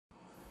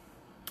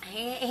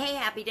Hey,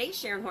 happy day.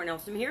 Sharon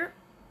Hornelson here.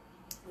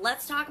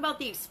 Let's talk about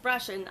the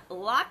expression,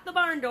 lock the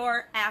barn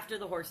door after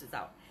the horse is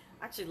out.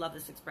 I actually love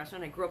this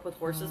expression. I grew up with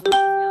horses when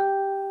I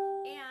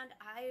was young, and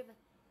I've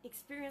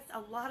experienced a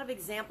lot of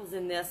examples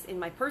in this in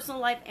my personal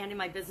life and in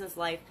my business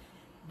life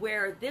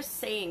where this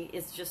saying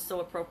is just so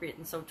appropriate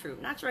and so true.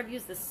 I'm not sure I've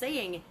used this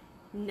saying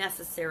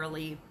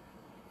necessarily,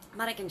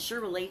 but I can sure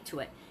relate to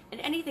it.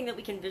 And anything that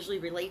we can visually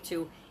relate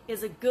to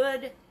is a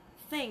good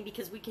thing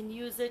because we can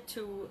use it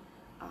to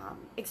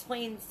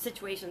explain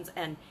situations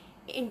and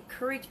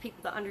encourage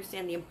people to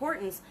understand the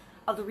importance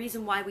of the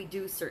reason why we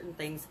do certain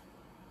things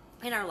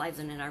in our lives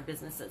and in our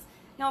businesses.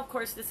 Now, of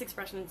course, this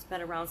expression has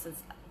been around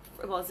since,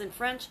 well, it's in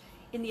French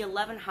in the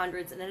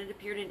 1100s, and then it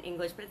appeared in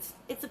English, but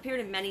it's appeared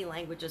in many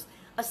languages.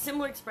 A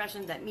similar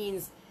expression that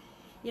means,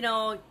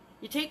 you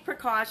take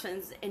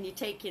precautions and you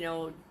take,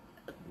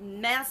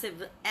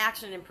 massive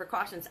action and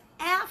precautions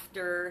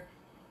after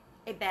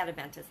a bad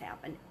event has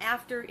happened,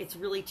 after it's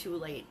really too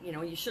late.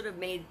 You should have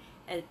made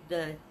you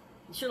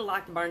should have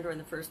locked the barn door in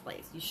the first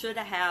place. You should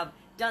have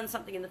done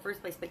something in the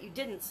first place, but you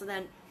didn't. So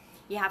then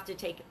you have to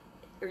take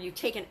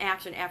an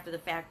action after the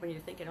fact when you're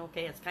thinking,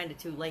 okay, it's kind of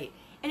too late.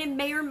 And it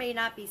may or may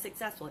not be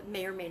successful. It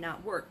may or may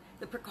not work.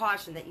 The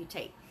precaution that you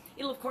take.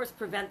 It'll, of course,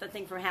 prevent the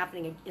thing from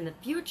happening in the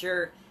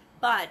future,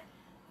 but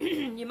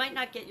you might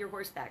not get your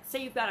horse back.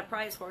 Say you've got a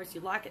prize horse,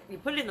 you lock it, you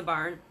put it in the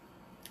barn,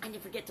 and you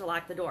forget to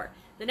lock the door.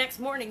 The next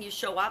morning you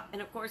show up,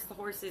 and of course the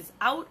horse is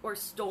out or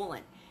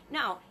stolen.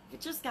 Now, if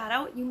it just got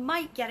out, you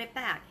might get it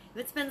back.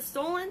 If it's been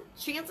stolen,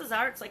 chances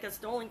are it's like a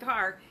stolen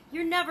car.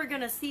 You're never going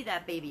to see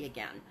that baby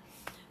again.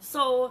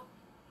 So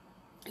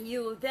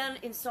you then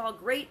install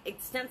great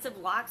extensive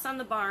locks on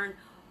the barn,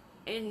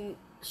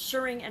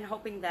 ensuring and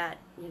hoping that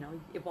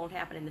it won't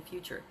happen in the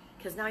future.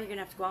 Because now you're going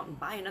to have to go out and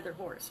buy another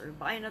horse or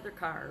buy another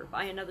car or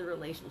buy another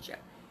relationship,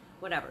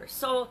 whatever.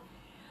 So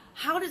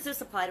how does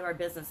this apply to our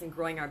business and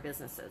growing our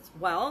businesses?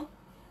 Well,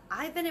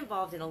 I've been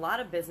involved in a lot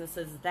of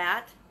businesses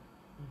that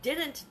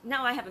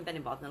now I haven't been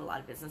involved in a lot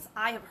of business.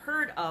 I have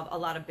heard of a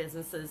lot of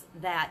businesses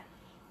that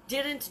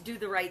didn't do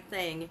the right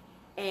thing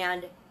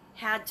and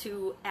had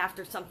to,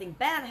 after something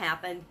bad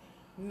happened,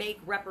 make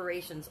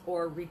reparations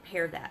or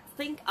repair that.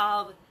 Think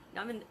of,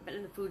 now I've been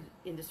in the food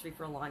industry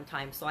for a long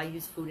time, so I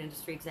use food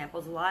industry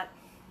examples a lot.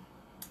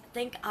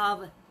 Think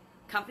of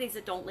companies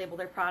that don't label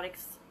their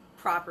products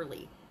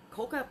properly.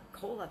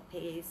 Coca-Cola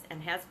pays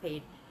and has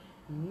paid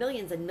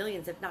millions and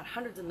millions, if not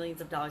hundreds of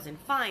millions of dollars in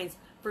fines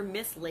for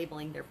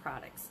mislabeling their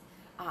products.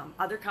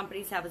 Other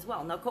companies have as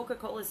well. Now,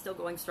 Coca-Cola is still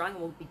going strong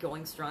and will be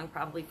going strong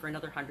probably for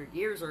another 100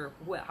 years or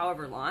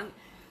however long,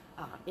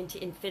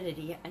 into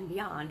infinity and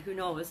beyond, who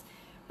knows.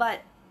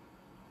 But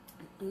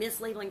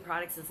mislabeling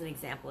products is an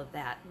example of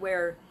that,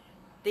 where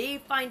they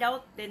find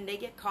out, then they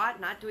get caught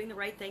not doing the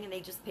right thing and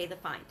they just pay the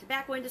fine.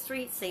 Tobacco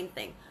industry, same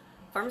thing.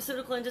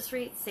 Pharmaceutical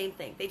industry, same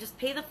thing. They just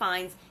pay the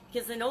fines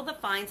because they know the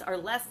fines are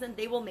less than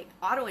they will make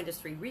auto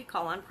industry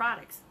recall on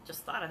products.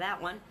 Just thought of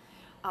that one.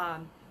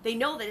 They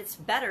know that it's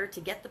better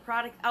to get the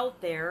product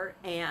out there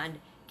and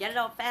get it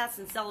out fast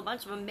and sell a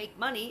bunch of them, make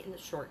money in the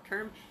short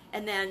term,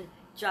 and then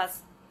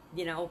just,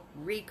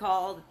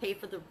 recall, pay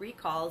for the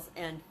recalls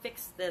and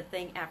fix the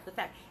thing after the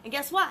fact. And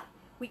guess what?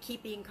 We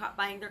keep being caught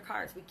buying their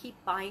cars. We keep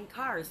buying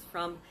cars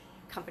from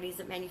companies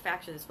that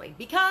manufacture this way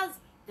because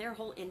their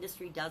whole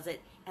industry does it,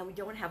 and we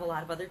don't have a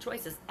lot of other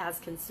choices as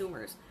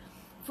consumers.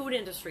 Food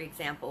industry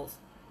examples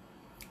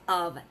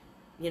of,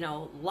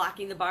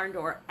 locking the barn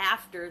door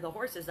after the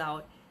horse is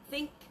out.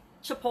 Think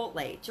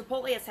Chipotle.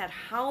 Chipotle has had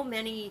how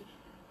many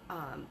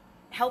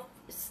health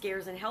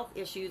scares and health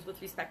issues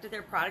with respect to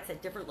their products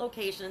at different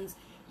locations,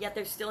 yet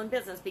they're still in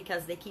business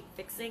because they keep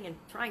fixing and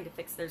trying to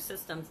fix their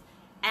systems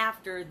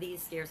after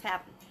these scares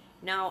happen.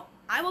 Now,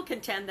 I will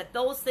contend that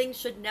those things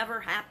should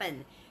never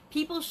happen.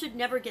 People should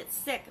never get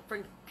sick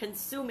from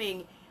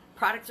consuming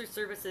products or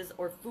services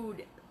or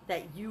food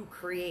that you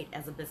create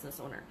as a business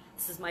owner.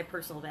 This is my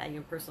personal value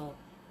and personal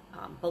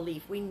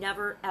belief. We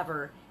never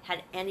ever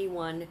had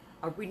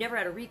we never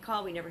had a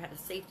recall, we never had a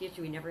safety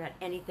issue, we never had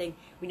anything,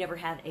 we never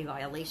had a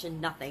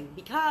violation, nothing.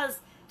 Because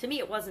to me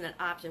it wasn't an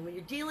option. When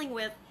you're dealing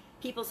with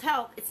people's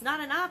health, it's not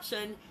an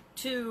option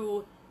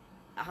to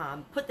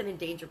put them in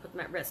danger, put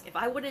them at risk. If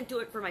I wouldn't do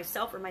it for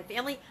myself or my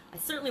family, I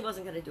certainly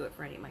wasn't going to do it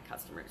for any of my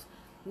customers.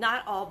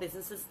 Not all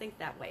businesses think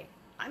that way.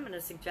 I'm going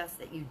to suggest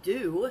that you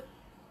do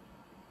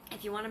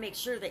if you want to make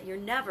sure that you're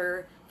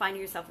never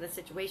finding yourself in a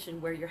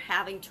situation where you're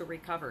having to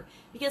recover.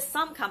 Because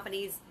some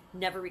companies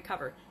never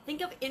recover.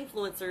 Think of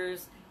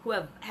influencers who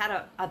have had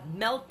a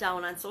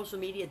meltdown on social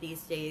media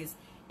these days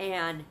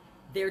and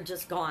they're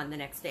just gone the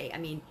next day. I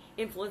mean,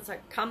 influencers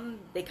come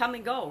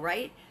and go,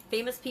 right?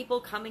 Famous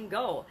people come and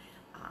go.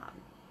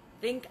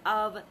 Think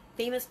of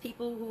famous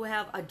people who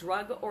have a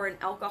drug or an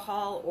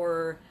alcohol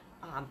or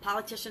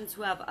politicians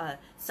who have a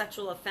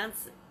sexual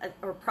offense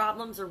or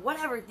problems or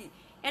whatever.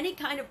 Any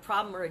kind of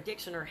problem or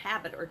addiction or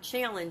habit or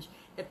challenge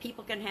that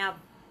people can have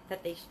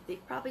that they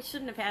probably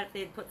shouldn't have had if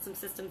they had put some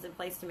systems in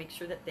place to make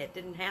sure that that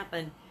didn't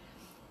happen,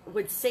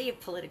 would save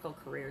political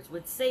careers,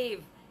 would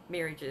save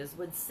marriages,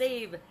 would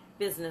save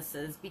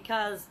businesses,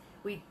 because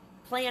we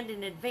planned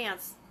in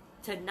advance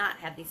to not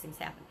have these things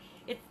happen.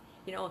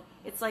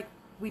 It's like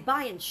we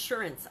buy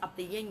insurance up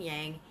the yin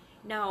yang.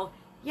 Now,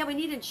 yeah, we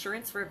need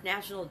insurance for if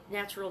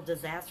natural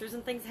disasters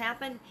and things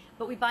happen,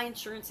 but we buy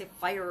insurance if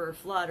fire or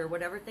flood or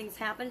whatever things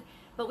happen.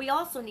 But we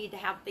also need to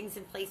have things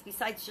in place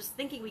besides just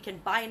thinking we can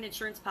buy an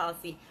insurance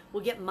policy,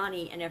 we'll get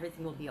money, and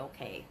everything will be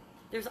okay.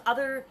 There's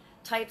other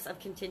types of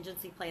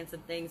contingency plans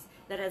and things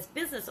that as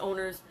business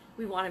owners,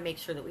 we want to make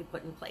sure that we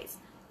put in place.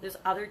 There's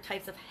other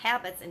types of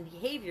habits and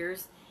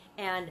behaviors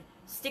and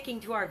sticking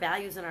to our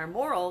values and our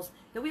morals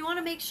that we want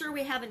to make sure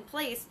we have in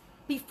place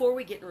before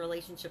we get in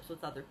relationships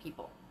with other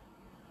people.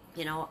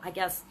 I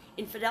guess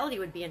infidelity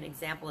would be an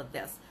example of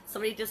this.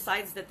 Somebody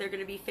decides that they're going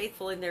to be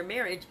faithful in their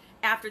marriage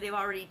after they've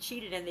already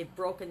cheated and they've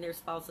broken their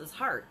spouse's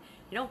heart.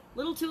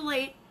 Little too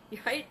late,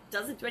 right?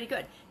 Doesn't do any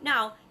good.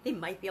 Now, they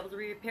might be able to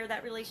repair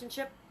that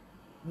relationship.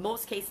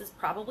 Most cases,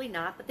 probably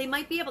not, but they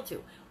might be able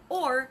to.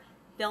 Or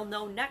they'll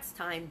know next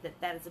time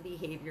that that is a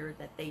behavior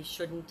that they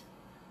shouldn't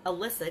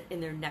elicit in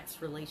their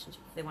next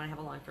relationship if they want to have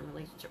a long-term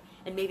relationship.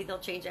 And maybe they'll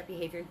change that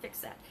behavior and fix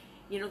that.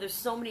 There's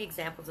so many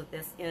examples of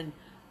this in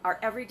our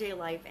everyday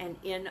life and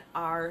in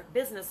our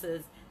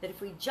businesses that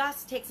if we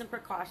just take some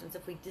precautions,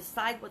 if we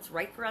decide what's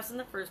right for us in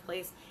the first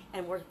place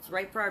and what's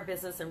right for our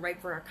business and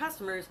right for our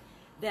customers,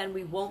 then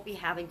we won't be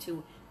having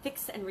to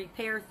fix and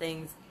repair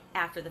things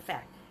after the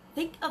fact.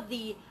 Think of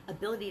the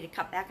ability to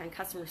cut back on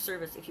customer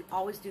service if you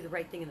always do the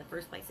right thing in the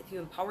first place, if you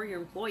empower your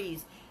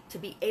employees to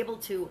be able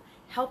to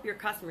help your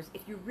customers,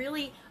 if you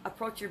really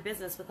approach your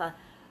business with a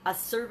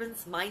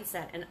servant's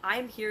mindset, and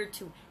I'm here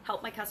to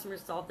help my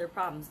customers solve their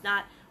problems,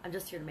 not I'm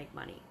just here to make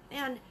money.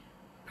 And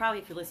probably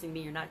if you're listening to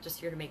me, you're not just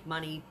here to make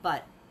money,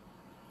 but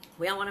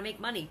we all want to make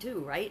money too,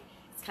 right?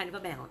 It's kind of a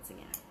balancing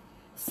act.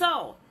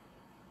 So,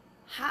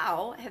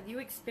 how have you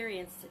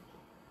experienced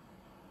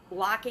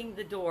locking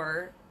the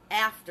door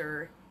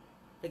after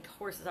the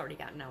horse has already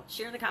gotten out?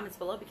 Share in the comments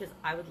below because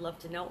I would love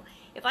to know.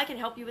 If I can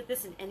help you with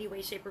this in any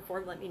way, shape, or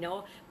form, let me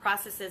know.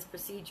 Processes,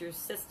 procedures,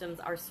 systems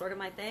are sort of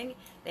my thing.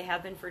 They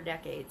have been for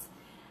decades.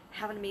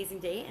 Have an amazing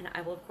day, and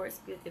I will, of course,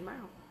 be with you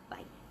tomorrow.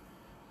 Bye.